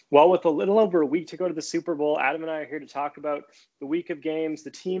Well, with a little over a week to go to the Super Bowl, Adam and I are here to talk about the week of games, the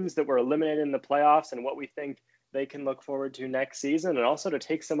teams that were eliminated in the playoffs, and what we think they can look forward to next season, and also to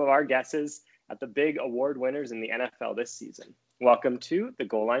take some of our guesses at the big award winners in the NFL this season. Welcome to the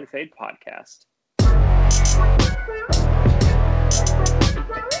Goal Line Fade podcast.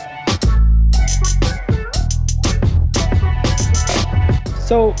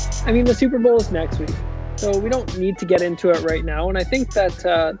 So, the Super Bowl is next week, so we don't need to get into it right now. And I think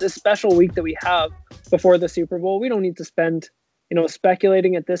that this special week that we have before the Super Bowl, we don't need to spend,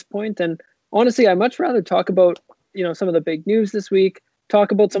 speculating at this point. And honestly, I'd much rather talk about, some of the big news this week,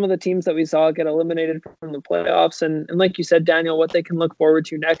 talk about some of the teams that we saw get eliminated from the playoffs. And like you said, Daniel, what they can look forward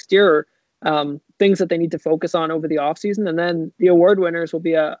to next year, or things that they need to focus on over the offseason. And then the award winners will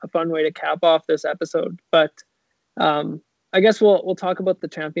be a fun way to cap off this episode. But I guess we'll talk about the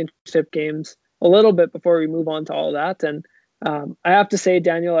championship games a little bit before we move on to all of that. And I have to say,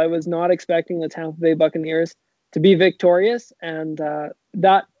 Daniel, I was not expecting the Tampa Bay Buccaneers to be victorious. And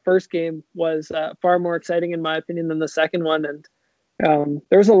that first game was far more exciting, in my opinion, than the second one. And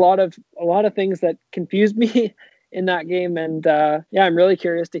there was a lot of things that confused me in that game. And I'm really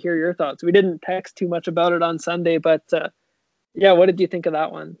curious to hear your thoughts. We didn't text too much about it on Sunday, but what did you think of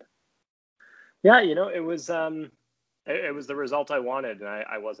that one? Yeah, it was the result I wanted, and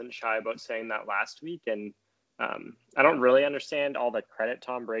I wasn't shy about saying that last week. And I don't really understand all the credit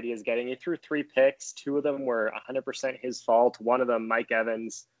Tom Brady is getting. He threw 3 picks. 2 of them were 100% his fault. One of them, Mike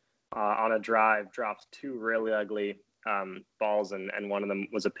Evans, on a drive, dropped 2 really ugly balls, and one of them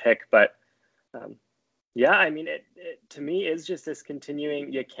was a pick. But it to me is just this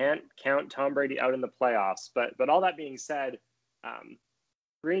continuing. You can't count Tom Brady out in the playoffs. But all that being said,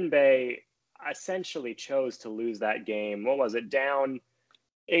 Green Bay essentially chose to lose that game. What was it? Down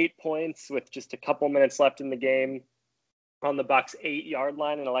 8 points with just a couple minutes left in the game on the Bucs 8-yard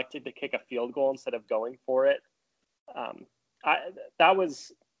line, and elected to kick a field goal instead of going for it. That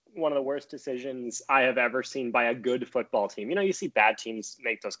was one of the worst decisions I have ever seen by a good football team. You see bad teams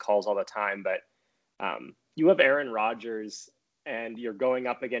make those calls all the time, but you have Aaron Rodgers and you're going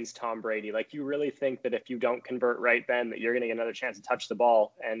up against Tom Brady. Like, you really think that if you don't convert right, Ben, that you're going to get another chance to touch the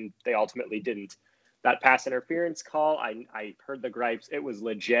ball, and they ultimately didn't. That pass interference call, I heard the gripes. It was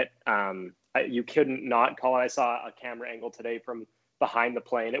legit. You couldn't not call it. I saw a camera angle today from behind the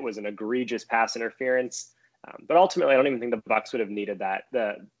play, and it was an egregious pass interference. But ultimately, I don't even think the Bucs would have needed that.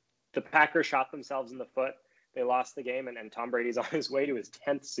 The Packers shot themselves in the foot. They lost the game, and Tom Brady's on his way to his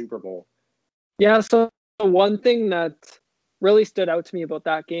 10th Super Bowl. Yeah, so one thing that really stood out to me about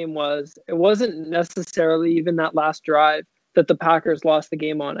that game was it wasn't necessarily even that last drive that the Packers lost the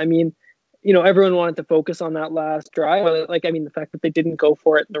game on. Everyone wanted to focus on that last drive. The fact that they didn't go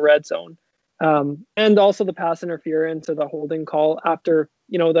for it in the red zone. And also the pass interference or the holding call after,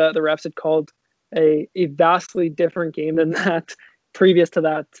 the refs had called a vastly different game than that previous to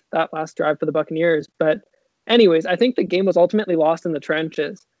that last drive for the Buccaneers. But anyways, I think the game was ultimately lost in the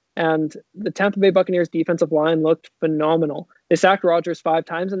trenches. And the Tampa Bay Buccaneers defensive line looked phenomenal. They sacked Rodgers 5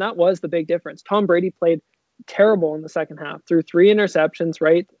 times, and that was the big difference. Tom Brady played terrible in the second half, threw 3 interceptions,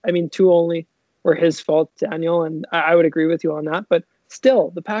 right? 2 only were his fault, Daniel, and I would agree with you on that. But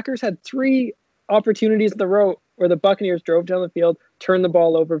still, the Packers had 3 opportunities in the row where the Buccaneers drove down the field, turned the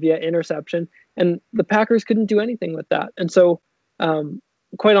ball over via interception, and the Packers couldn't do anything with that. And so,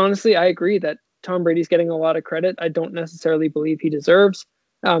 quite honestly, I agree that Tom Brady's getting a lot of credit. I don't necessarily believe he deserves.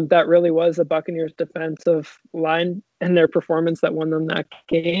 That really was the Buccaneers' defensive line and their performance that won them that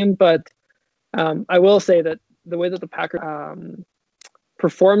game. But I will say that the way that the Packers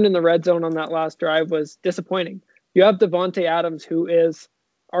performed in the red zone on that last drive was disappointing. You have Devontae Adams, who is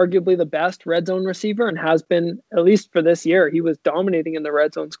arguably the best red zone receiver and has been, at least for this year. He was dominating in the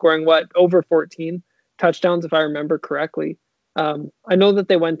red zone, scoring over 14 touchdowns, if I remember correctly. I know that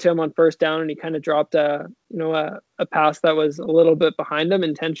they went to him on first down and he kind of dropped a pass that was a little bit behind him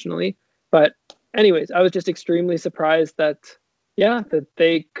intentionally. But anyways, I was just extremely surprised that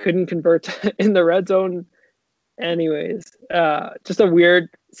they couldn't convert in the red zone. Anyways, just a weird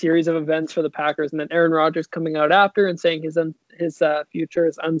series of events for the Packers. And then Aaron Rodgers coming out after and saying his future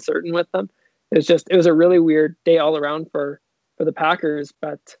is uncertain with them. It was a really weird day all around for the Packers.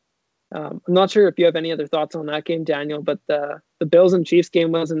 But I'm not sure if you have any other thoughts on that game, Daniel, but the Bills and Chiefs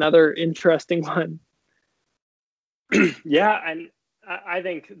game was another interesting one. Yeah, and I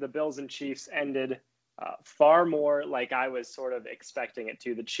think the Bills and Chiefs ended far more like I was sort of expecting it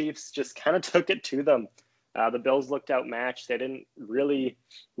to. The Chiefs just kind of took it to them. The Bills looked outmatched. They didn't really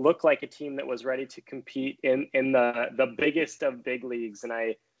look like a team that was ready to compete in the biggest of big leagues. And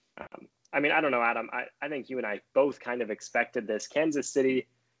I don't know, Adam. I think you and I both kind of expected this. Kansas City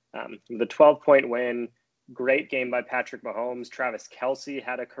The 12-point win, great game by Patrick Mahomes. Travis Kelce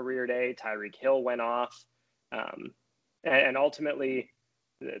had a career day. Tyreek Hill went off. And ultimately,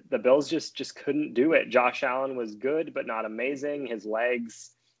 the Bills just couldn't do it. Josh Allen was good, but not amazing. His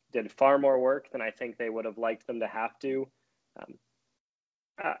legs did far more work than I think they would have liked them to have to.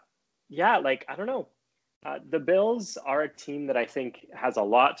 I don't know. The Bills are a team that I think has a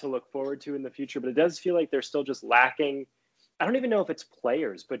lot to look forward to in the future, but it does feel like they're still just lacking. I don't even know if it's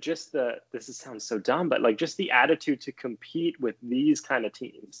players, but just sounds so dumb, but like just the attitude to compete with these kind of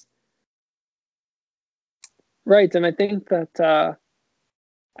teams. Right. And I think that,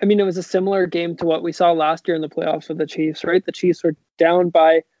 it was a similar game to what we saw last year in the playoffs with the Chiefs, right? The Chiefs were down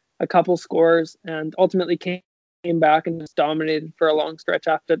by a couple scores and ultimately came back and just dominated for a long stretch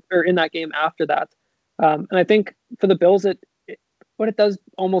in that game after that. And I think for the Bills, what it does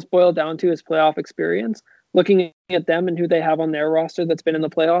almost boil down to is playoff experience, looking at them and who they have on their roster that's been in the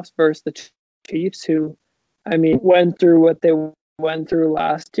playoffs versus the Chiefs, who, went through what they went through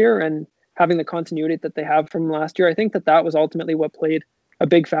last year and having the continuity that they have from last year. I think that was ultimately what played a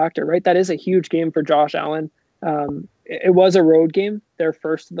big factor, right? That is a huge game for Josh Allen. It was a road game, their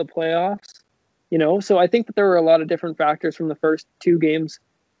first of the playoffs, so I think that there were a lot of different factors from the first two games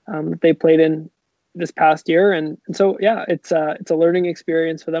that they played in this past year. And so, yeah, it's a learning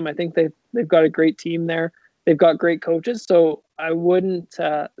experience for them. I think they've got a great team there. They've got great coaches. So I wouldn't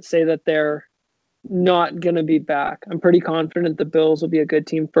say that they're not going to be back. I'm pretty confident the Bills will be a good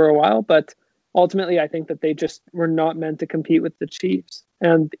team for a while, but ultimately I think that they just were not meant to compete with the Chiefs.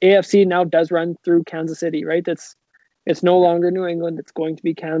 And AFC now does run through Kansas City, right? It's no longer New England. It's going to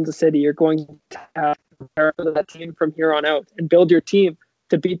be Kansas City. You're going to have to prepare for that team from here on out and build your team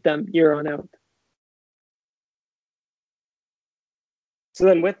to beat them year on out. So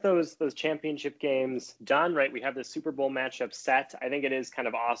then with those championship games done, right, we have the Super Bowl matchup set. I think it is kind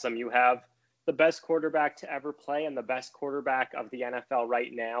of awesome. You have the best quarterback to ever play and the best quarterback of the NFL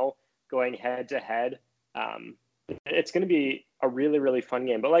right now going head to head. It's going to be a really, really fun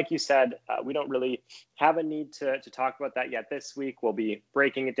game. But like you said, we don't really have a need to talk about that yet this week. We'll be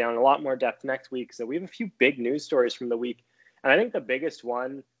breaking it down in a lot more depth next week. So we have a few big news stories from the week. And I think the biggest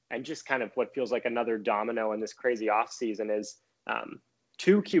one, and just kind of what feels like another domino in this crazy offseason, is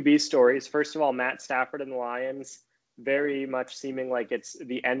two QB stories. First of all, Matt Stafford and the Lions, very much seeming like it's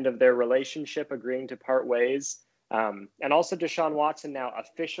the end of their relationship, agreeing to part ways. And also Deshaun Watson now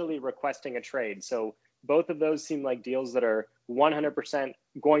officially requesting a trade. So both of those seem like deals that are 100%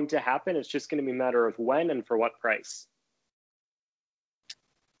 going to happen. It's just going to be a matter of when and for what price.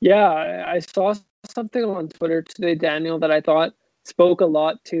 Yeah, I saw something on Twitter today, Daniel, that I thought spoke a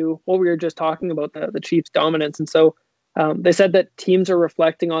lot to what we were just talking about, the Chiefs' dominance. And so they said that teams are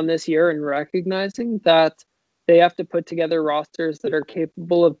reflecting on this year and recognizing that they have to put together rosters that are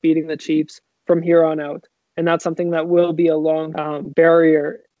capable of beating the Chiefs from here on out. And that's something that will be a long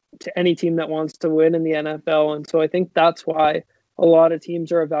barrier to any team that wants to win in the NFL. And so I think that's why a lot of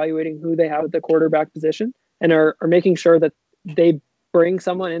teams are evaluating who they have at the quarterback position and are making sure that they bring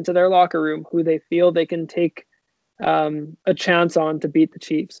someone into their locker room who they feel they can take a chance on to beat the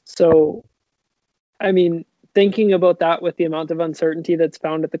Chiefs. So, thinking about that with the amount of uncertainty that's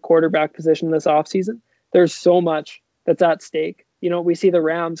found at the quarterback position this offseason, there's so much that's at stake. We see the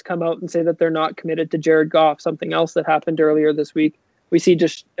Rams come out and say that they're not committed to Jared Goff, something else that happened earlier this week. We see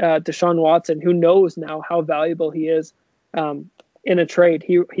Deshaun Watson, who knows now how valuable he is in a trade.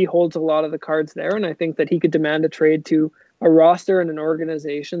 He holds a lot of the cards there, and I think that he could demand a trade to a roster and an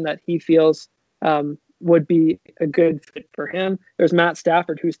organization that he feels would be a good fit for him. There's Matt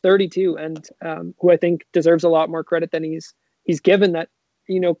Stafford, who's 32 and who I think deserves a lot more credit than he's given, that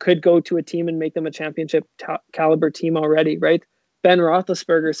could go to a team and make them a championship caliber team already, right? Ben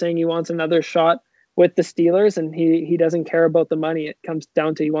Roethlisberger saying he wants another shot with the Steelers, and he doesn't care about the money. It comes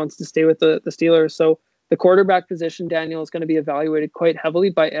down to he wants to stay with the Steelers. So the quarterback position, Daniel, is going to be evaluated quite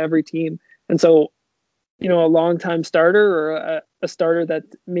heavily by every team. And so, a long-time starter or a starter that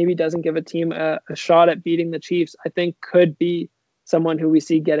maybe doesn't give a team a shot at beating the Chiefs, I think could be someone who we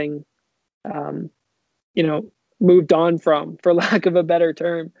see getting, moved on from, for lack of a better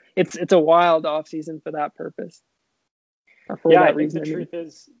term. It's a wild offseason for that purpose. I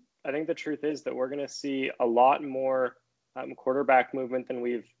think the truth is that we're going to see a lot more quarterback movement than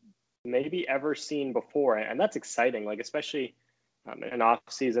we've maybe ever seen before. And that's exciting, like especially an off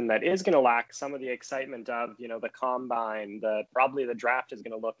season that is going to lack some of the excitement of, the combine, probably the draft is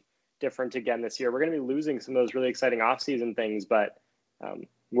going to look different again this year. We're going to be losing some of those really exciting off season things, but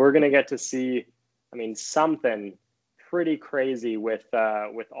we're going to get to see, something pretty crazy with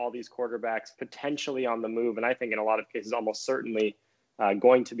all these quarterbacks potentially on the move. And I think in a lot of cases, almost certainly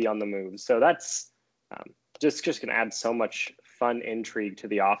going to be on the move. So that's just going to add so much fun intrigue to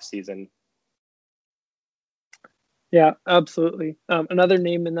the offseason. Yeah, absolutely. Another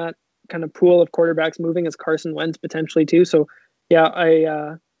name in that kind of pool of quarterbacks moving is Carson Wentz potentially too. So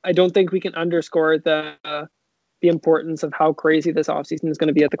yeah, I don't think we can underscore the importance of how crazy this offseason is going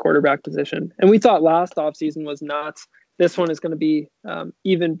to be at the quarterback position. And we thought last offseason was nuts. This one is going to be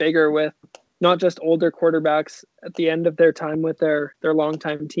even bigger, with not just older quarterbacks at the end of their time with their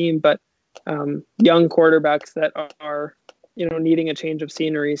longtime team, but young quarterbacks that are needing a change of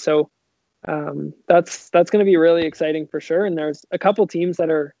scenery. So that's going to be really exciting for sure. And there's a couple teams that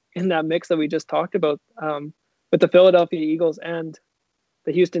are in that mix that we just talked about, with the Philadelphia Eagles and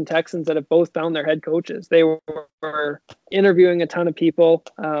the Houston Texans, that have both found their head coaches. They were interviewing a ton of people.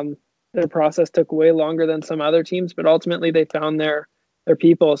 Their process took way longer than some other teams, but ultimately they found their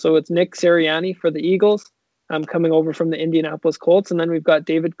people. So it's Nick Sirianni for the Eagles, coming over from the Indianapolis Colts. And then we've got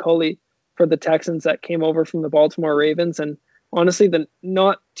David Culley for the Texans, that came over from the Baltimore Ravens. And honestly,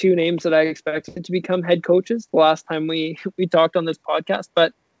 not two names that I expected to become head coaches the last time we talked on this podcast,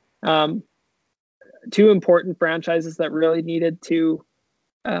 but two important franchises that really needed to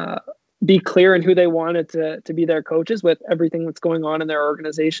be clear in who they wanted to be their coaches with everything that's going on in their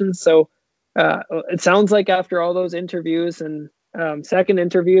organizations. So it sounds like after all those interviews and second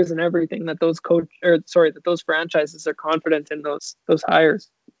interviews and everything, that those franchises are confident in those hires.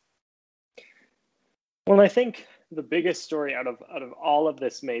 Well, I think the biggest story out of all of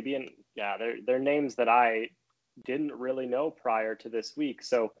this, maybe, and yeah, they're names that I didn't really know prior to this week.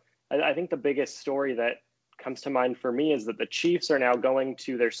 So I think the biggest story that comes to mind for me is that the Chiefs are now going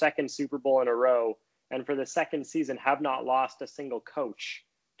to their second Super Bowl in a row, and for the second season have not lost a single coach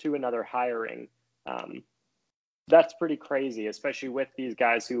to another hiring. That's pretty crazy, especially with these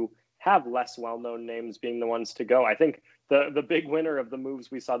guys who have less well-known names being the ones to go. I think the big winner of the moves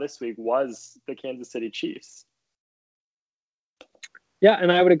we saw this week was the Kansas City Chiefs. Yeah,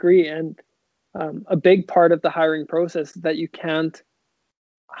 and I would agree. And a big part of the hiring process is that you can't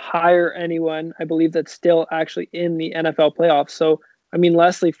hire anyone, I believe, that's still actually in the NFL playoffs. So, I mean,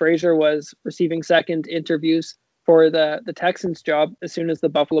 Leslie Frazier was receiving second interviews for the Texans job as soon as the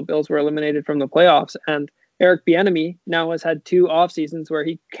Buffalo Bills were eliminated from the playoffs. And Eric Bieniemy now has had 2 off seasons where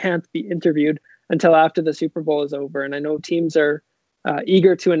he can't be interviewed until after the Super Bowl is over. And I know teams are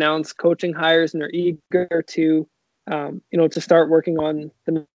eager to announce coaching hires, and are eager to to start working on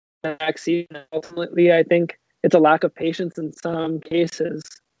the next season. Ultimately, I think it's a lack of patience in some cases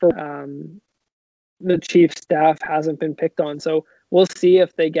for the Chiefs staff hasn't been picked on. So we'll see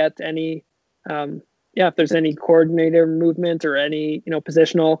if they get any, if there's any coordinator movement or any,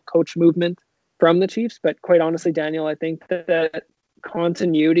 positional coach movement from the Chiefs. But quite honestly, Daniel, I think that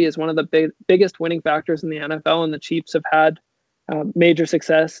continuity is one of the biggest winning factors in the NFL, and the Chiefs have had major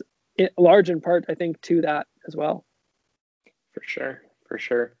success, large in part, I think, to that as well. For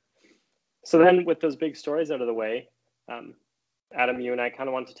sure. So then, with those big stories out of the way, Adam, you and I kind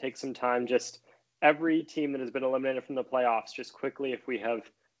of want to take some time, just every team that has been eliminated from the playoffs, just quickly, if we have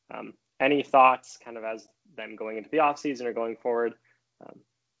any thoughts kind of as them going into the offseason or going forward.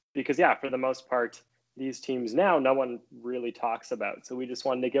 Because, yeah, for the most part, these teams now, no one really talks about. So we just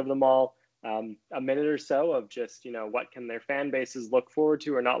wanted to give them all a minute or so of just, what can their fan bases look forward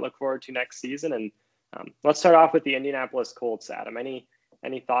to or not look forward to next season. And let's start off with the Indianapolis Colts, Adam.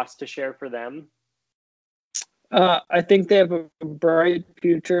 Any thoughts to share for them? I think they have a bright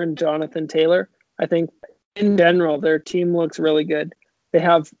future in Jonathan Taylor. I think in general, their team looks really good. They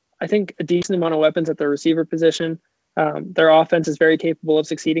have, I think, a decent amount of weapons at the receiver position. Their offense is very capable of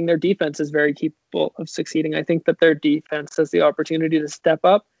succeeding. Their defense is very capable of succeeding. I think that their defense has the opportunity to step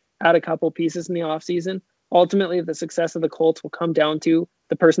up, add a couple pieces in the offseason. Ultimately, the success of the Colts will come down to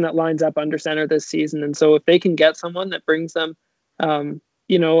the person that lines up under center this season. And so if they can get someone that brings them,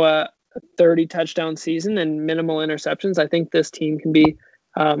 a 30 touchdown season and minimal interceptions, I think this team can be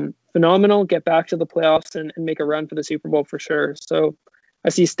phenomenal, get back to the playoffs and make a run for the Super Bowl for sure. So I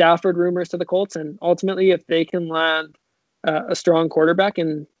see Stafford rumors to the Colts, and ultimately if they can land a strong quarterback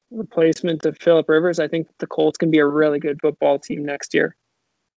in replacement of Phillip Rivers, I think the Colts can be a really good football team next year.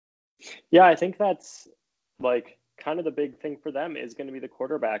 Yeah, I think that's like kind of the big thing for them is going to be the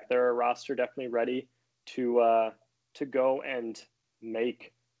quarterback. Their roster definitely ready to go and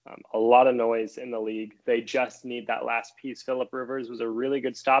make a lot of noise in the league. They just need that last piece. Phillip Rivers was a really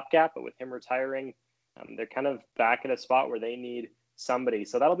good stopgap, but with him retiring, they're kind of back at a spot where they need somebody.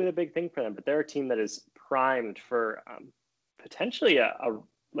 So that'll be the big thing for them. But they're a team that is primed for potentially a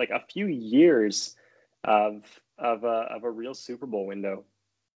few years of a real Super Bowl window.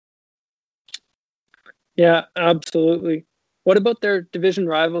 Yeah, absolutely. What about their division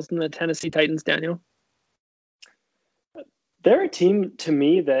rivals in the Tennessee Titans, Daniel? They're a team to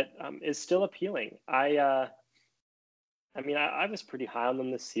me that is still appealing. I was pretty high on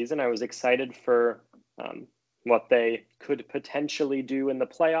them this season. I was excited for what they could potentially do in the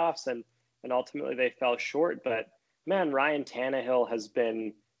playoffs, and ultimately they fell short. But man, Ryan Tannehill has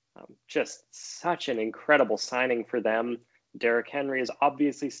been just such an incredible signing for them. Derrick Henry is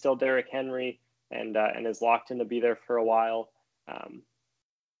obviously still Derrick Henry, and is locked in to be there for a while.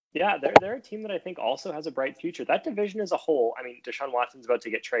 Yeah, they're a team that I think also has a bright future. That division as a whole, I mean, Deshaun Watson's about to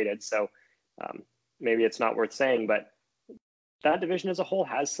get traded, so maybe it's not worth saying, but that division as a whole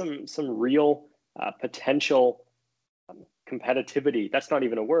has some real potential competitivity. That's not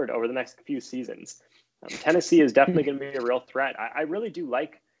even a word over the next few seasons. Tennessee is definitely going to be a real threat. I really do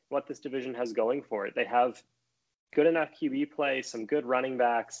like what this division has going for it. They have good enough QB play, some good running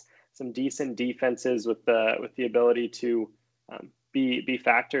backs, some decent defenses with the ability to be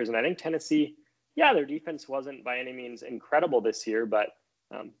factors. And I think Tennessee, yeah, their defense wasn't by any means incredible this year, but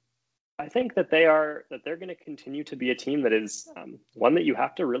I think that they're going to continue to be a team that is one that you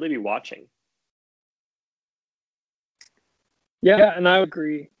have to really be watching. Yeah, and I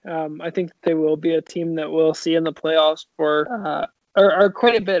agree. I think they will be a team that we'll see in the playoffs for or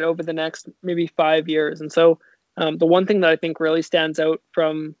quite a bit over the next maybe 5 years. And so the one thing that I think really stands out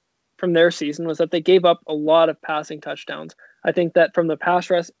from their season was that they gave up a lot of passing touchdowns. I think that from the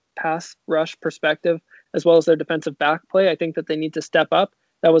pass rush perspective, as well as their defensive back play, I think that they need to step up.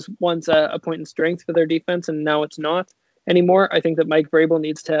 That was once a point in strength for their defense, and now it's not anymore. I think that Mike Vrabel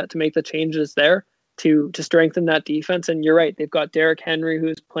needs to make the changes there to strengthen that defense. And you're right, they've got Derrick Henry,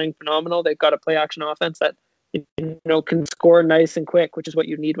 who's playing phenomenal. They've got a play action offense that can score nice and quick, which is what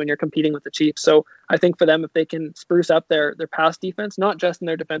you need when you're competing with the Chiefs. So I think for them, if they can spruce up their pass defense, not just in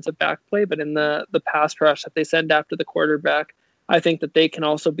their defensive back play, but in the pass rush that they send after the quarterback, I think that they can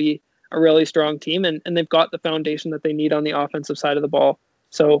also be a really strong team, and they've got the foundation that they need on the offensive side of the ball.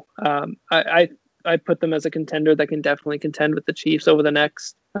 So I put them as a contender that can definitely contend with the Chiefs over the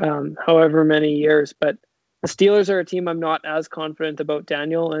next however many years. But the Steelers are a team I'm not as confident about,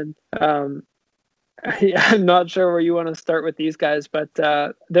 Daniel, and I'm not sure where you want to start with these guys, but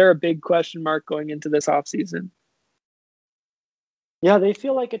they're a big question mark going into this offseason. Yeah, they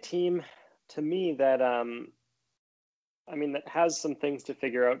feel like a team to me that that has some things to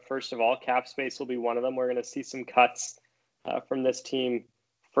figure out. First of all, cap space will be one of them. We're going to see some cuts from this team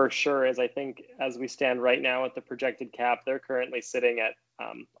for sure, as I think as we stand right now at the projected cap, they're currently sitting at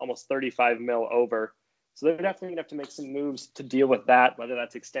almost 35 mil over. So they're definitely going to have to make some moves to deal with that, whether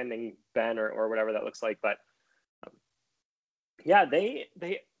that's extending Ben or whatever that looks like. But yeah,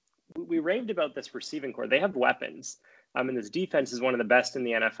 we raved about this receiving core. They have weapons. And this defense is one of the best in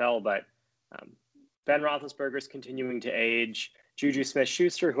the NFL, but Ben Roethlisberger is continuing to age. Juju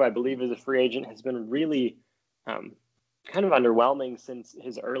Smith-Schuster, who I believe is a free agent, has been really kind of underwhelming since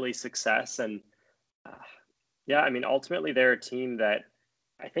his early success. And ultimately they're a team that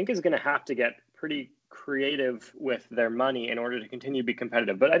I think is going to have to get pretty creative with their money in order to continue to be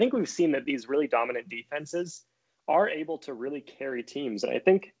competitive. But I think we've seen that these really dominant defenses are able to really carry teams. And I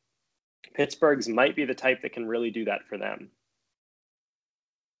think Pittsburgh's might be the type that can really do that for them.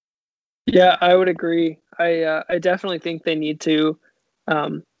 Yeah, I would agree. I definitely think they need to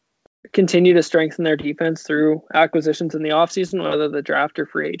continue to strengthen their defense through acquisitions in the offseason, whether the draft or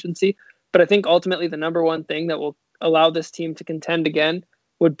free agency. But I think ultimately the number one thing that will allow this team to contend again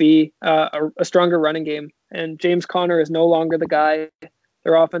would be a stronger running game. And James Conner is no longer the guy.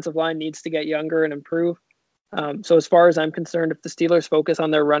 Their offensive line needs to get younger and improve. So as far as I'm concerned, if the Steelers focus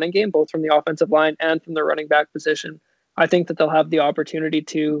on their running game, both from the offensive line and from the running back position, I think that they'll have the opportunity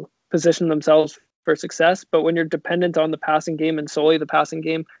to position themselves for success. But when you're dependent on the passing game and solely the passing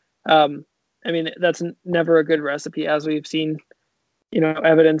game, that's never a good recipe, as we've seen,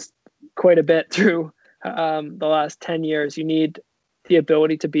 evidenced quite a bit through the last 10 years. You need the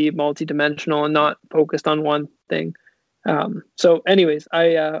ability to be multidimensional and not focused on one thing. So anyways,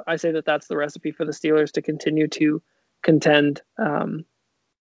 I say that that's the recipe for the Steelers to continue to contend. I'm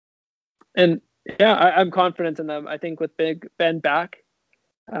confident in them. I think with Big Ben back,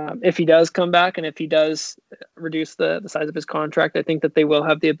 if he does come back and if he does reduce the size of his contract, I think that they will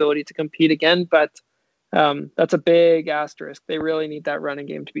have the ability to compete again. But that's a big asterisk. They really need that running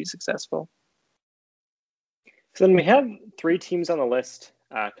game to be successful. So then we have 3 teams on the list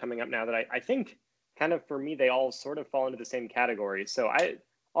coming up now that I think kind of for me, they all sort of fall into the same category. So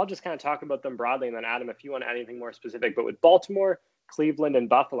I'll just kind of talk about them broadly, and then Adam, if you want to add anything more specific. But with Baltimore, Cleveland, and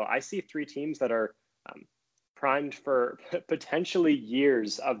Buffalo, I see 3 teams that are primed for potentially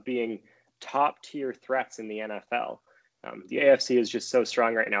years of being top tier threats in the NFL. The AFC is just so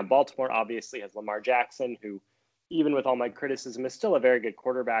strong right now. Baltimore obviously has Lamar Jackson, who, even with all my criticism, is still a very good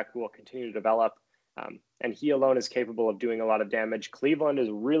quarterback who will continue to develop. And he alone is capable of doing a lot of damage. Cleveland is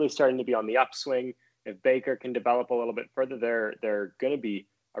really starting to be on the upswing. If Baker can develop a little bit further, they're going to be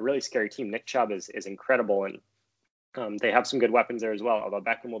a really scary team. Nick Chubb is incredible, and they have some good weapons there as well, although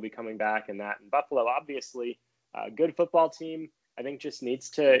Beckham will be coming back and that. And Buffalo, obviously, a good football team, I think just needs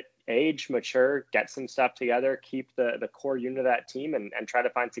to age, mature, get some stuff together, keep the core unit of that team, and try to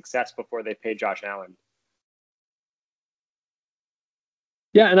find success before they pay Josh Allen.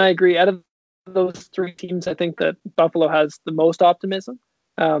 Yeah, and I agree. Out of those three teams, I think that Buffalo has the most optimism.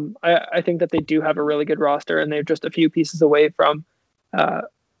 I think that they do have a really good roster, and they're just a few pieces away from,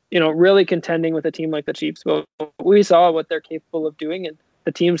 really contending with a team like the Chiefs. But we saw what they're capable of doing and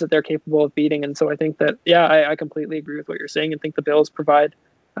the teams that they're capable of beating. And so I think that, I completely agree with what you're saying, and think the Bills provide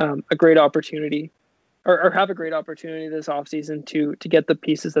a great opportunity or have a great opportunity this offseason to get the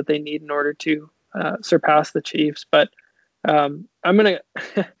pieces that they need in order to surpass the Chiefs. But I'm going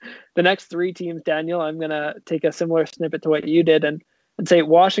to, the next three teams, Daniel, I'm going to take a similar snippet to what you did and say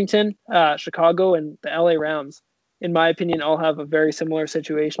Washington, Chicago, and the LA Rams, in my opinion, all have a very similar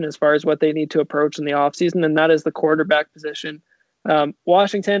situation as far as what they need to approach in the offseason, and that is the quarterback position.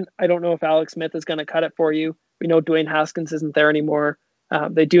 Washington, I don't know if Alex Smith is going to cut it for you. We know Dwayne Haskins isn't there anymore.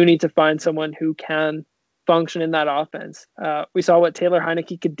 They do need to find someone who can function in that offense. We saw what Taylor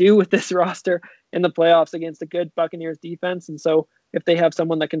Heineke could do with this roster in the playoffs against a good Buccaneers defense. And so if they have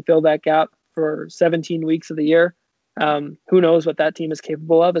someone that can fill that gap for 17 weeks of the year, who knows what that team is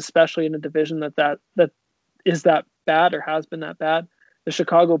capable of, especially in a division that is that bad or has been that bad. The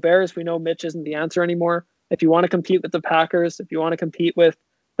Chicago Bears, we know Mitch isn't the answer anymore. If you want to compete with the Packers, if you want to compete with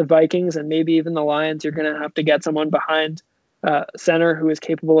the Vikings and maybe even the Lions, you're going to have to get someone behind center who is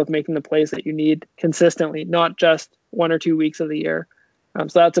capable of making the plays that you need consistently, not just 1 or 2 weeks of the year.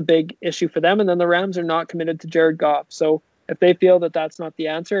 So that's a big issue for them. And then the Rams are not committed to Jared Goff. So if they feel that that's not the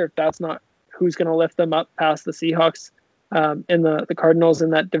answer, if that's not who's going to lift them up past the Seahawks and the Cardinals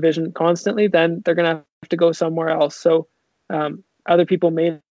in that division constantly, then they're going to have to go somewhere else. So other people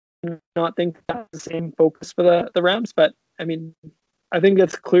may not think that's the same focus for the Rams, but I mean, I think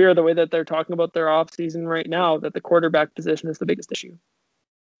it's clear the way that they're talking about their offseason right now that the quarterback position is the biggest issue.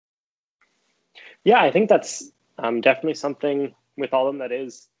 Yeah, I think that's definitely something with all of them that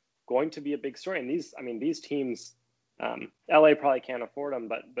is going to be a big story. And these teams, LA probably can't afford them,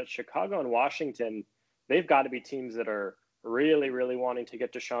 but Chicago and Washington, they've got to be teams that are really, really wanting to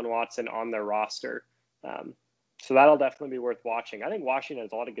get Deshaun Watson on their roster. So that'll definitely be worth watching. I think Washington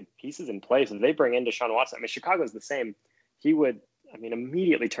has a lot of good pieces in place. If they bring in Deshaun Watson, I mean, Chicago's the same. He would,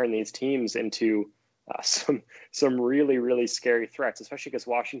 immediately turn these teams into some really, really scary threats, especially because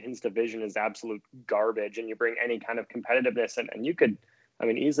Washington's division is absolute garbage, and you bring any kind of competitiveness, and you could,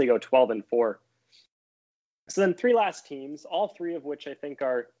 easily go 12-4. So then three last teams, all three of which I think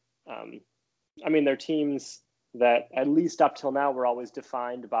are, they're teams that at least up till now were always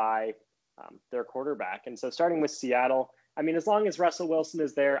defined by their quarterback. And so starting with Seattle, as long as Russell Wilson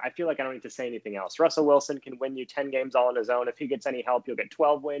is there, I feel like I don't need to say anything else. Russell Wilson can win you 10 games all on his own. If he gets any help, you'll get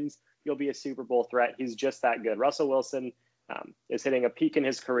 12 wins. You'll be a Super Bowl threat. He's just that good. Russell Wilson is hitting a peak in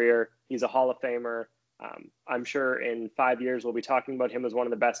his career. He's a Hall of Famer. I'm sure in 5 years we'll be talking about him as one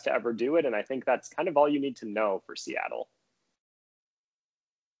of the best to ever do it. And I think that's kind of all you need to know for Seattle.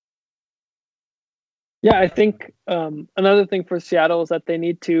 Yeah, I think another thing for Seattle is that they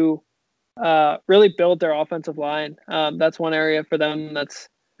need to really build their offensive line. That's one area for them that's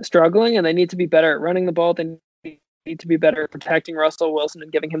struggling, and they need to be better at running the ball. They need to be better at protecting Russell Wilson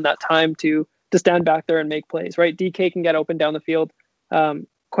and giving him that time to stand back there and make plays, right? DK can get open down the field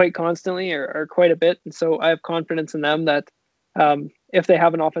quite constantly or quite a bit. And so I have confidence in them that if they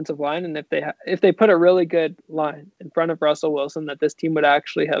have an offensive line and if they put a really good line in front of Russell Wilson, that this team would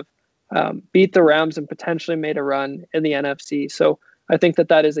actually have beat the Rams and potentially made a run in the NFC. So I think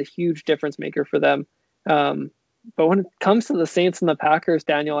that is a huge difference maker for them. But when it comes to the Saints and the Packers,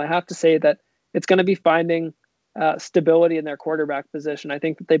 Daniel, I have to say that it's going to be finding stability in their quarterback position. I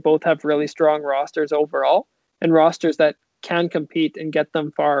think that they both have really strong rosters overall and rosters that can compete and get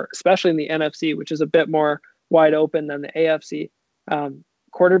them far, especially in the NFC, which is a bit more wide open than the AFC.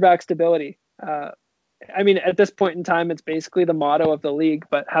 Quarterback stability. At this point in time, it's basically the motto of the league,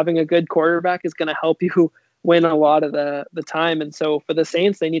 but having a good quarterback is going to help you win a lot of the time. And so for the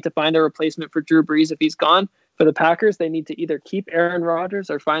Saints, they need to find a replacement for Drew Brees if he's gone. For the Packers, they need to either keep Aaron Rodgers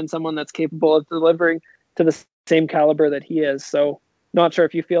or find someone that's capable of delivering to the same caliber that he is. So not sure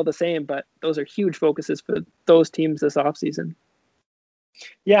if you feel the same, but those are huge focuses for those teams this offseason.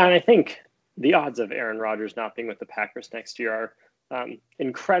 Yeah, and I think the odds of Aaron Rodgers not being with the Packers next year are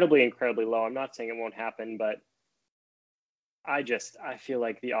incredibly, incredibly low. I'm not saying it won't happen, but I feel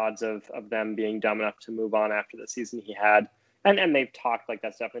like the odds of them being dumb enough to move on after the season he had, and they've talked like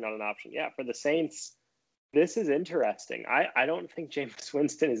that's definitely not an option. Yeah, for the Saints, this is interesting. I don't think Jameis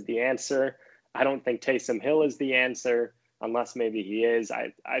Winston is the answer. I don't think Taysom Hill is the answer, unless maybe he is.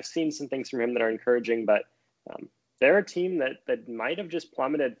 I've seen some things from him that are encouraging, but they're a team that might have just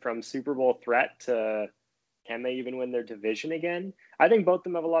plummeted from Super Bowl threat to can they even win their division again? I think both of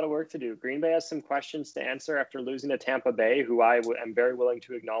them have a lot of work to do. Green Bay has some questions to answer after losing to Tampa Bay, who I am very willing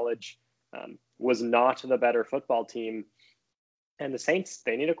to acknowledge was not the better football team. And the Saints,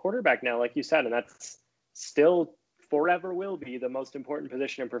 they need a quarterback now, like you said, and that's still forever will be the most important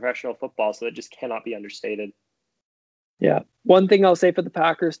position in professional football, so that just cannot be understated. Yeah. One thing I'll say for the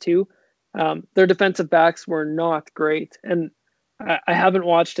Packers, too, their defensive backs were not great. And I haven't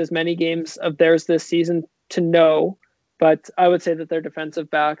watched as many games of theirs this season to know, but I would say that their defensive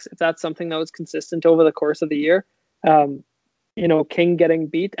backs, if that's something that was consistent over the course of the year, King getting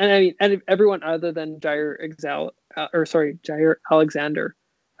beat, and I mean, and everyone other than Jair Alexander,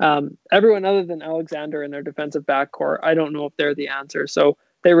 everyone other than Alexander in their defensive back core, I don't know if they're the answer. So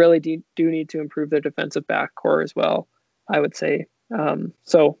they really do need to improve their defensive back core as well, I would say.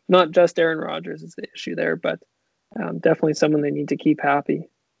 So not just Aaron Rodgers is the issue there, but definitely someone they need to keep happy.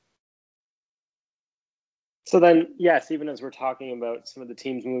 So then, yes, even as we're talking about some of the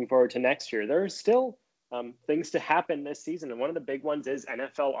teams moving forward to next year, there are still things to happen this season. And one of the big ones is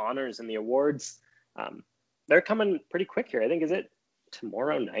NFL honors and the awards. They're coming pretty quick here. I think, is it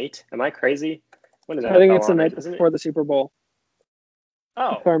tomorrow night? Am I crazy? When is NFL I think it's honors, the night before the Super Bowl.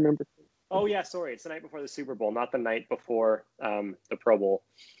 Oh. If I remember. Oh, yeah, sorry. It's the night before the Super Bowl, not the night before the Pro Bowl.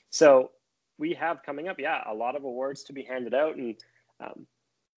 So we have coming up, a lot of awards to be handed out. And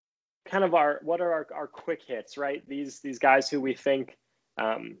kind of what are our quick hits, right? These guys who we think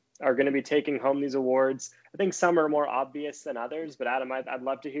are going to be taking home these awards. I think some are more obvious than others, but Adam, I'd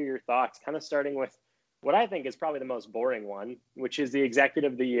love to hear your thoughts, kind of starting with what I think is probably the most boring one, which is the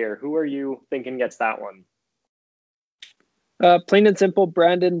Executive of the Year. Who are you thinking gets that one? Plain and simple,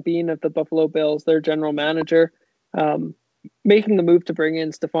 Brandon Beane of the Buffalo Bills, their general manager. Making the move to bring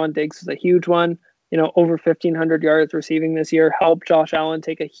in Stephon Diggs was a huge one. Over 1,500 yards receiving this year, helped Josh Allen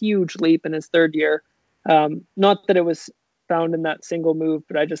take a huge leap in his third year. Not that it was found in that single move,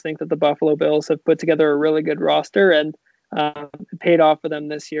 but I just think that the Buffalo Bills have put together a really good roster, and it paid off for them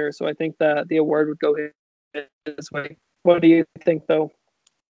this year. So I think that the award would go his way. What do you think, though?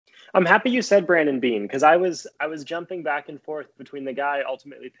 I'm happy you said Brandon Beane, because I was jumping back and forth between the guy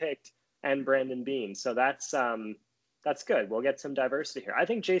ultimately picked and Brandon Beane. So that's good. We'll get some diversity here. I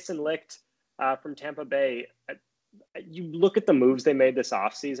think Jason Licht from Tampa Bay, you look at the moves they made this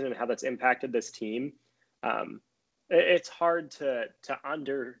offseason and how that's impacted this team. It's hard to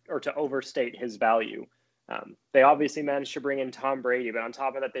overstate his value. They obviously managed to bring in Tom Brady, but on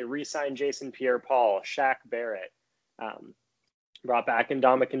top of that, they re-signed Jason Pierre-Paul, Shaq Barrett, brought back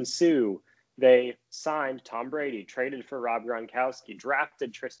Ndamukong Suh. They signed Tom Brady, traded for Rob Gronkowski,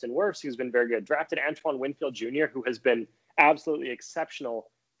 drafted Tristan Wirfs, who's been very good, drafted Antoine Winfield Jr., who has been absolutely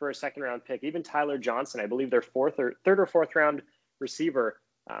exceptional for a second-round pick. Even Tyler Johnson, I believe their third or fourth round receiver,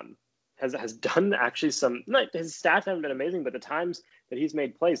 has done actually some. His stats haven't been amazing, but the times that he's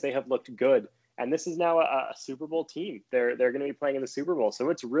made plays, they have looked good. And this is now a Super Bowl team. They're going to be playing in the Super Bowl, so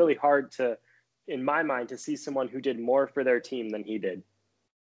it's really hard to, in my mind, to see someone who did more for their team than he did.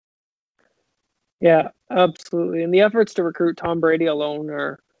 Yeah, absolutely. And the efforts to recruit Tom Brady alone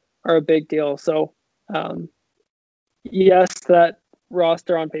are a big deal. So, yes, that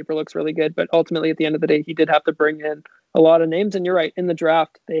roster on paper looks really good, but ultimately at the end of the day, he did have to bring in a lot of names. And you're right, in the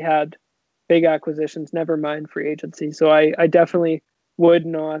draft, they had big acquisitions, never mind free agency. So I definitely would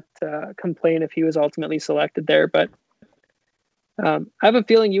not complain if he was ultimately selected there. But I have a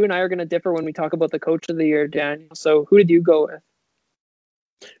feeling you and I are going to differ when we talk about the Coach of the Year, Daniel. So who did you go with?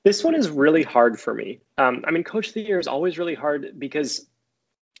 This one is really hard for me. Coach of the Year is always really hard because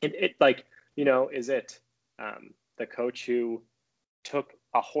is it the coach who took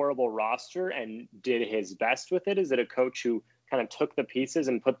a horrible roster and did his best with it? Is it a coach who kind of took the pieces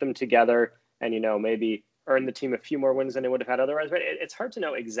and put them together and, maybe earned the team a few more wins than they would have had otherwise? But it's hard to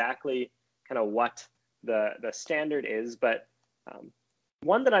know exactly kind of what the standard is. But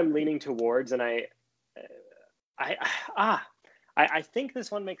one that I'm leaning towards, and I think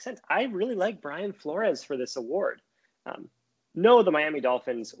this one makes sense. I really like Brian Flores for this award. No, the Miami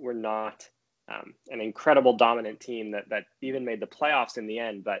Dolphins were not an incredible dominant team that even made the playoffs in the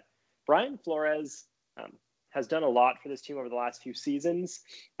end. But Brian Flores, has done a lot for this team over the last few seasons.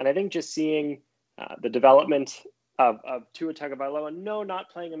 And I think just seeing the development of Tua Tagovailoa, no, not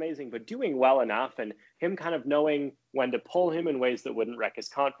playing amazing, but doing well enough, and him kind of knowing when to pull him in ways that wouldn't wreck his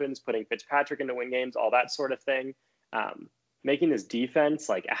confidence, putting Fitzpatrick into win games, all that sort of thing, making this defense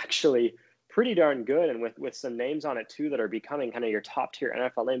like actually pretty darn good, and with some names on it too that are becoming kind of your top tier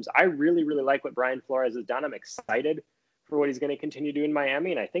NFL names. I really, really like what Brian Flores has done. I'm excited for what he's going to continue to do in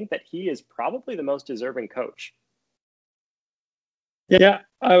Miami, and I think that he is probably the most deserving coach. Yeah,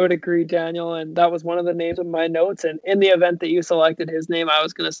 I would agree, Daniel. And that was one of the names in my notes. And in the event that you selected his name, I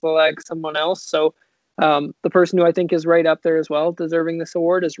was going to select someone else. So the person who I think is right up there as well, deserving this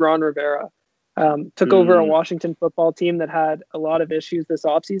award, is Ron Rivera. Took over a Washington football team that had a lot of issues this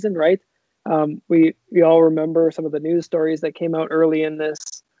offseason, right? We all remember some of the news stories that came out early in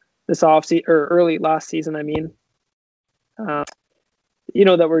this offseason, or early last season, I mean. That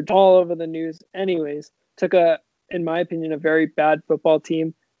were all over the news. Anyways, took in my opinion, a very bad football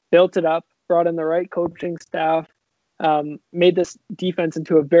team, built it up, brought in the right coaching staff, made this defense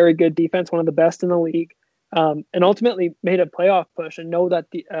into a very good defense, one of the best in the league, and ultimately made a playoff push. And know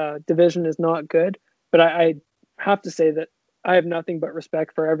that the division is not good, but I have to say that I have nothing but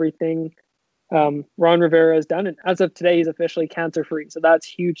respect for everything Ron Rivera has done. And as of today, he's officially cancer-free. So that's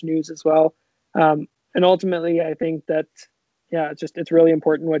huge news as well. And ultimately, I think that, it's really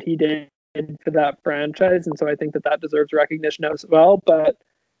important what he did for that franchise, and so I think that deserves recognition as well. But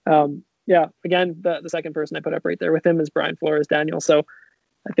again, the second person I put up right there with him is Brian Flores, Daniel. So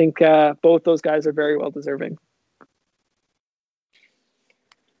I think both those guys are very well deserving.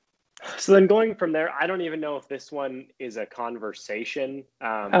 So then going from there, I don't even know if this one is a conversation.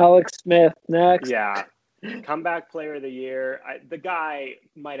 Alex Smith next. Yeah, comeback player of the year. The guy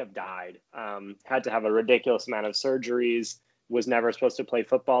might have died. Had to have a ridiculous amount of surgeries. Was never supposed to play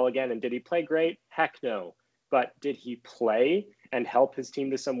football again. And did he play great? Heck no. But did he play and help his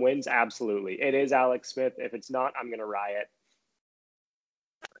team to some wins? Absolutely. It is Alex Smith. If it's not, I'm going to riot.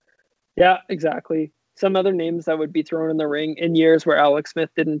 Yeah, exactly. Some other names that would be thrown in the ring in years where Alex Smith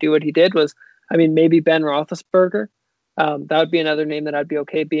didn't do what he did was, maybe Ben Roethlisberger. That would be another name that I'd be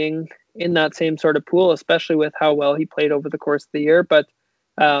okay being in that same sort of pool, especially with how well he played over the course of the year. But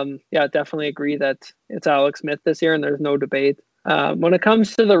definitely agree that it's Alex Smith this year, and there's no debate. When it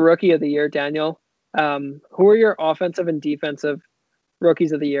comes to the rookie of the year, Daniel, who are your offensive and defensive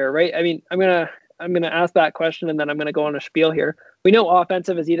rookies of the year, right? I'm gonna ask that question, and then I'm gonna go on a spiel here. We know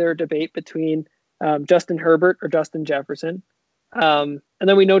offensive is either a debate between Justin Herbert or Justin Jefferson, and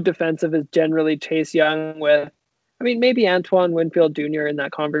then we know defensive is generally Chase Young with, maybe Antoine Winfield Jr. in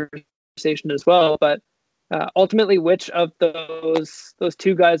that conversation as well, but ultimately, which of those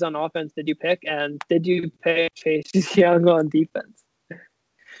two guys on offense did you pick, and did you pick Chase Young on defense?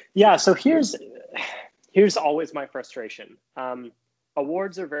 Yeah, so here's always my frustration.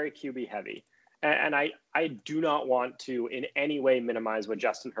 Awards are very QB heavy, and I do not want to in any way minimize what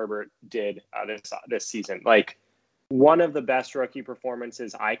Justin Herbert did this season. Like, one of the best rookie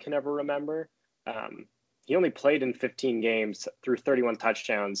performances I can ever remember. He only played in 15 games, threw 31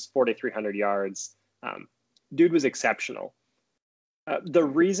 touchdowns, 4,300 yards. Dude was exceptional. The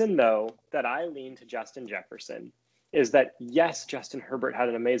reason, though, that I lean to Justin Jefferson is that, yes, Justin Herbert had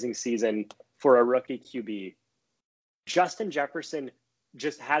an amazing season for a rookie QB. Justin Jefferson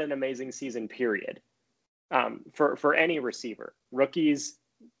just had an amazing season, period, for any receiver. Rookies,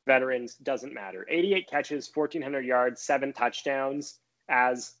 veterans, doesn't matter. 88 catches, 1,400 yards, 7 touchdowns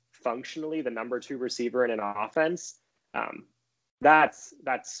as functionally the number 2 receiver in an offense. That's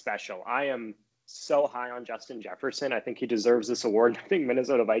special. I am so high on Justin Jefferson. I think he deserves this award. I think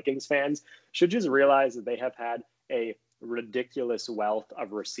Minnesota Vikings fans should just realize that they have had a ridiculous wealth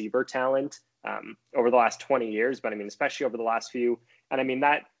of receiver talent over the last 20 years, but especially over the last few. And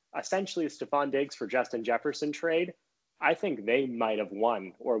that essentially Stephon Diggs for Justin Jefferson trade, I think they might have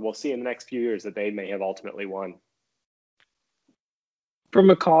won, or we'll see in the next few years that they may have ultimately won. From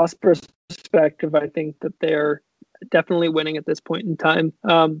a cost perspective, I think that they're definitely winning at this point in time.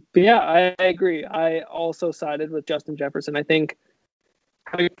 But yeah, I agree. I also sided with Justin Jefferson. I think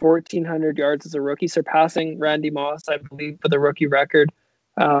having 1,400 yards as a rookie, surpassing Randy Moss, I believe, for the rookie record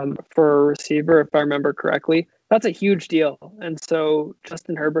for a receiver, if I remember correctly, that's a huge deal. And so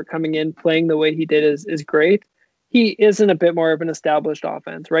Justin Herbert coming in, playing the way he did is great. He is in a bit more of an established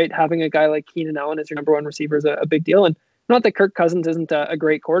offense, right? Having a guy like Keenan Allen as your number 1 receiver is a big deal. And not that Kirk Cousins isn't a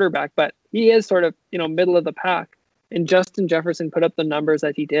great quarterback, but he is sort of, middle of the pack. And Justin Jefferson put up the numbers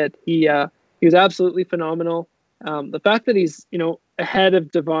that he did. He was absolutely phenomenal. The fact that he's, ahead of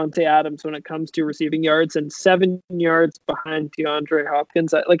Devontae Adams when it comes to receiving yards and 7 yards behind DeAndre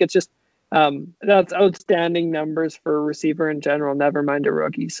Hopkins, That's outstanding numbers for a receiver in general, never mind a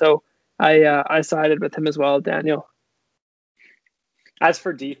rookie. So I sided with him as well, Daniel. As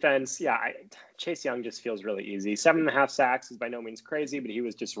for defense, yeah, Chase Young just feels really easy. 7.5 sacks is by no means crazy, but he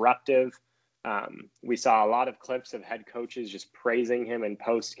was disruptive. We saw a lot of clips of head coaches just praising him in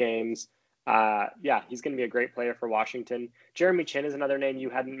post games. Yeah, he's going to be a great player for Washington. Jeremy Chin is another name you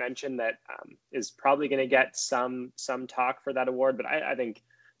hadn't mentioned that is probably going to get some talk for that award, but I think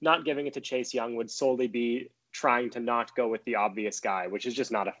not giving it to Chase Young would solely be trying to not go with the obvious guy, which is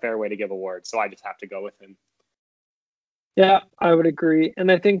just not a fair way to give awards. So I just have to go with him. Yeah, I would agree. And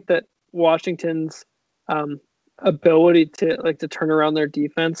I think that Washington's ability to turn around their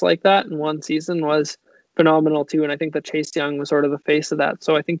defense like that in one season was phenomenal too. And I think that Chase Young was sort of the face of that.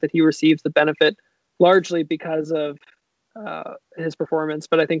 So I think that he receives the benefit largely because of his performance,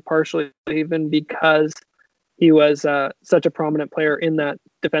 but I think partially even because he was such a prominent player in that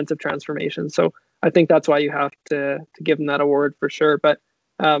defensive transformation. So I think that's why you have to give him that award for sure. But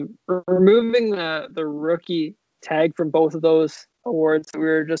removing the rookie tag from both of those awards that we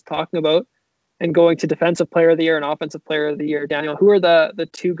were just talking about and going to defensive player of the year and offensive player of the year, Daniel, who are the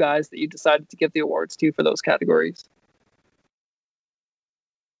two guys that you decided to give the awards to for those categories?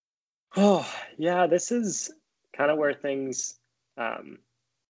 Oh, yeah, this is kind of where things, one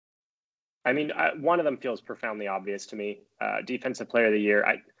of them feels profoundly obvious to me. Defensive player of the year.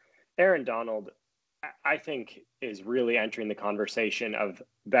 Aaron Donald, I think, is really entering the conversation of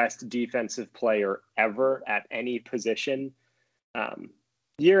best defensive player ever at any position.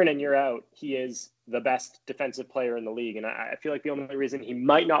 Year in and year out, he is the best defensive player in the league. And I feel like the only reason he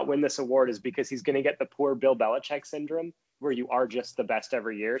might not win this award is because he's going to get the poor Bill Belichick syndrome, where you are just the best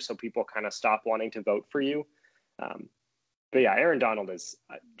every year. So people kind of stop wanting to vote for you. But yeah, Aaron Donald is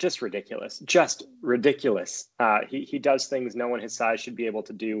just ridiculous. He does things no one his size should be able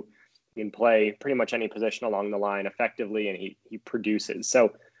to do. He can play pretty much any position along the line effectively, and he produces.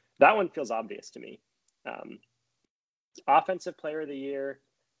 So that one feels obvious to me. Offensive player of the year.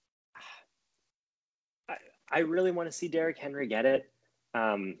 I really want to see Derrick Henry get it.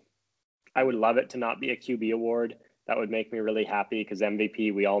 I would love it to not be a QB award. That would make me really happy because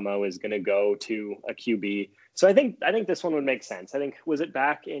MVP, we all know, is going to go to a QB. So I think this one would make sense. I think, was it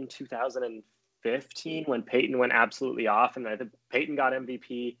back in 2015 when Peyton went absolutely off, and I think Peyton got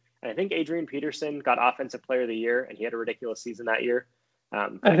MVP, and I think Adrian Peterson got Offensive Player of the Year, and he had a ridiculous season that year.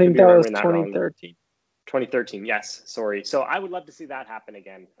 I think that was 2013. 2013, yes. Sorry. So I would love to see that happen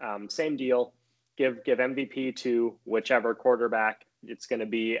again. Same deal. Give MVP to whichever quarterback it's going to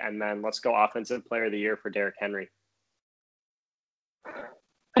be, and then let's go Offensive Player of the Year for Derrick Henry.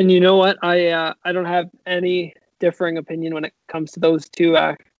 And you know what? I don't have any differing opinion when it comes to those two,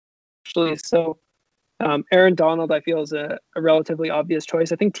 actually. So Aaron Donald, I feel, is a relatively obvious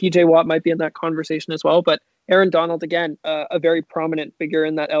choice. I think TJ Watt might be in that conversation as well. But Aaron Donald, again, a very prominent figure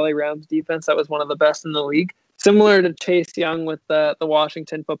in that LA Rams defense that was one of the best in the league. Similar to Chase Young with the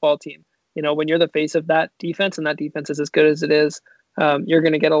Washington football team. You know, when you're the face of that defense and that defense is as good as it is, you're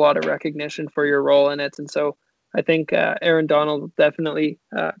going to get a lot of recognition for your role in it. And so I think Aaron Donald will definitely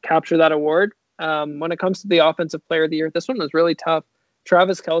capture that award. When it comes to the Offensive Player of the Year, this one was really tough.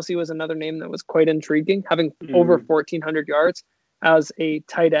 Travis Kelce was another name that was quite intriguing, having over 1,400 yards as a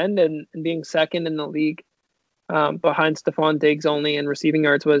tight end and being second in the league behind Stephon Diggs only in receiving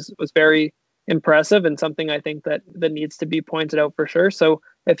yards was very impressive and something I think that needs to be pointed out for sure. So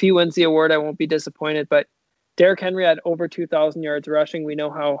if he wins the award, I won't be disappointed. But Derrick Henry had over 2,000 yards rushing. We know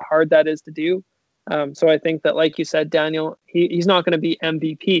how hard that is to do. So I think that, like you said, Daniel, he's not going to be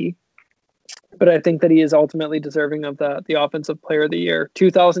MVP, but I think that he is ultimately deserving of the Offensive Player of the Year.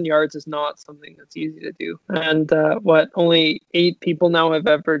 2,000 yards is not something that's easy to do. And only 8 people now have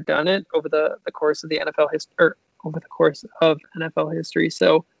ever done it over the course of the NFL history, or over the course of NFL history.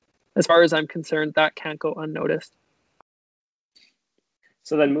 So as far as I'm concerned, that can't go unnoticed.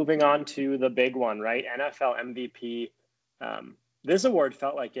 So then moving on to the big one, right? NFL MVP. This award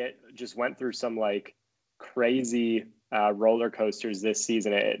felt like it just went through some like crazy roller coasters this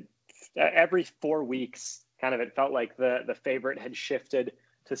season. Every 4 weeks, kind of, it felt like the favorite had shifted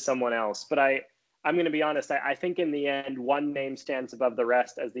to someone else. But I'm going to be honest. I think in the end, one name stands above the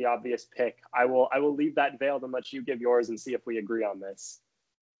rest as the obvious pick. I will leave that veiled and let you give yours and see if we agree on this.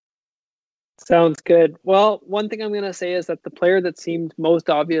 Sounds good. Well, one thing I'm going to say is that the player that seemed most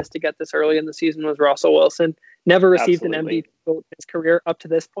obvious to get this early in the season was Russell Wilson. Never received an MVP vote in his career up to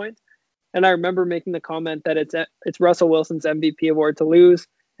this point. And I remember making the comment that it's Russell Wilson's MVP award to lose.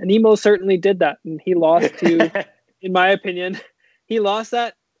 And he most certainly did that. And he lost to, in my opinion, he lost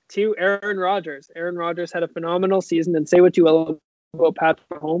that to Aaron Rodgers. Aaron Rodgers had a phenomenal season, and say what you will about Patrick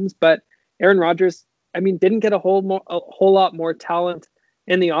Mahomes, but Aaron Rodgers, didn't get a whole lot more talent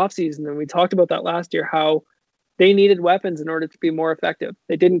in the offseason. And we talked about that last year, how they needed weapons in order to be more effective.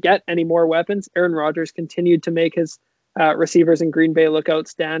 They didn't get any more weapons. Aaron Rodgers continued to make his receivers in Green Bay look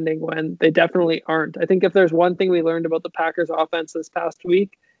outstanding when they definitely aren't. I think if there's one thing we learned about the Packers offense this past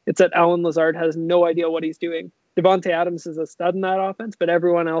week, it's that Allen Lazard has no idea what he's doing. Devontae Adams is a stud in that offense, but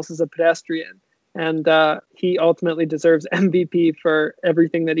everyone else is a pedestrian. And he ultimately deserves MVP for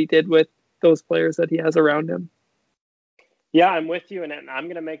everything that he did with those players that he has around him. Yeah, I'm with you, and I'm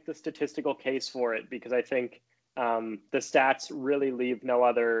going to make the statistical case for it because I think the stats really leave no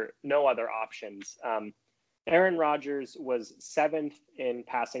other options. Aaron Rodgers was 7th in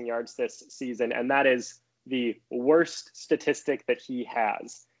passing yards this season, and that is the worst statistic that he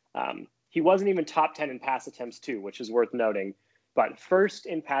has. He wasn't even top 10 in pass attempts too, which is worth noting. But first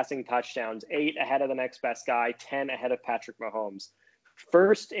in passing touchdowns, 8 ahead of the next best guy, 10 ahead of Patrick Mahomes.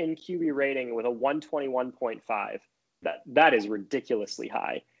 First in QB rating with a 121.5. That is ridiculously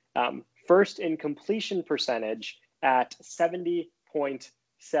high. First in completion percentage at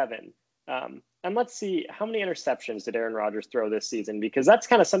 70.7. And let's see, how many interceptions did Aaron Rodgers throw this season? Because that's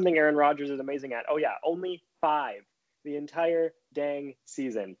kind of something Aaron Rodgers is amazing at. Oh yeah, only 5 the entire dang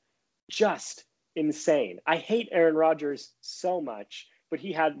season. Just insane. I hate Aaron Rodgers so much, but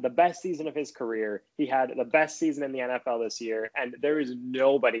he had the best season of his career. He had the best season in the NFL this year, and there is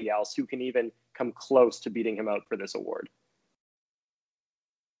nobody else who can even come close to beating him out for this award.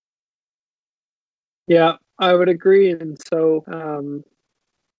 Yeah, I would agree. And so,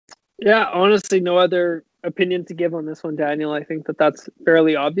 honestly, no other opinion to give on this one, Daniel. I think that that's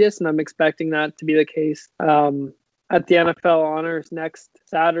fairly obvious, and I'm expecting that to be the case at the NFL Honors next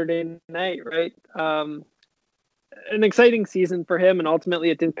Saturday night, right? An exciting season for him, and ultimately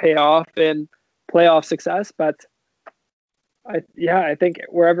it did pay off in playoff success. But I think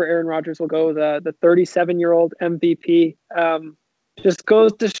wherever Aaron Rodgers will go, the 37-year-old MVP just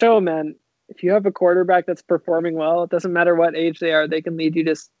goes to show, man, if you have a quarterback that's performing well, it doesn't matter what age they are, they can lead you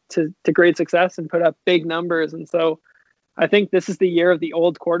to great success and put up big numbers. And so I think this is the year of the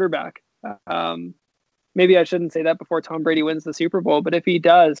old quarterback. Maybe I shouldn't say that before Tom Brady wins the Super Bowl, but if he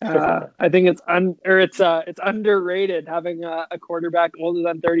does, I think it's underrated having a quarterback older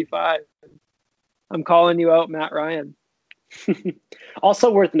than 35. I'm calling you out, Matt Ryan.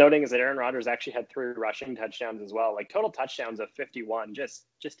 Also worth noting is that Aaron Rodgers actually had 3 rushing touchdowns as well, like total touchdowns of 51, just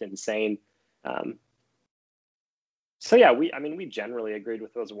insane. So yeah, we generally agreed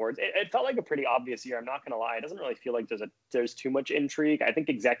with those awards. It felt like a pretty obvious year. I'm not going to lie. It doesn't really feel like there's too much intrigue. I think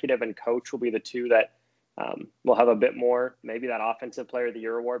executive and coach will be the two that we'll have a bit more, maybe that offensive player of the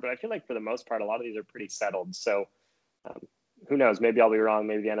year award, but I feel like for the most part, a lot of these are pretty settled. So who knows? Maybe I'll be wrong.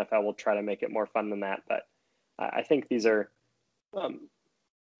 Maybe the NFL will try to make it more fun than that. But I think these are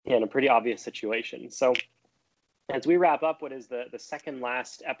in a pretty obvious situation. So as we wrap up what is the second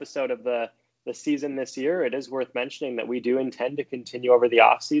last episode of the season this year, it is worth mentioning that we do intend to continue over the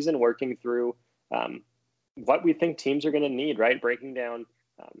offseason working through what we think teams are going to need, right? Breaking down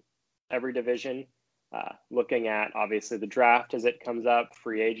every division, looking at obviously the draft as it comes up,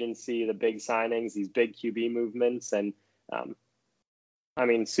 free agency, the big signings, these big QB movements, and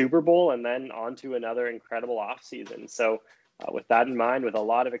Super Bowl, and then on to another incredible offseason. So with that in mind, with a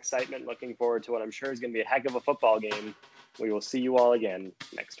lot of excitement, looking forward to what I'm sure is going to be a heck of a football game, we will see you all again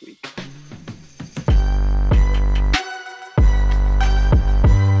next week.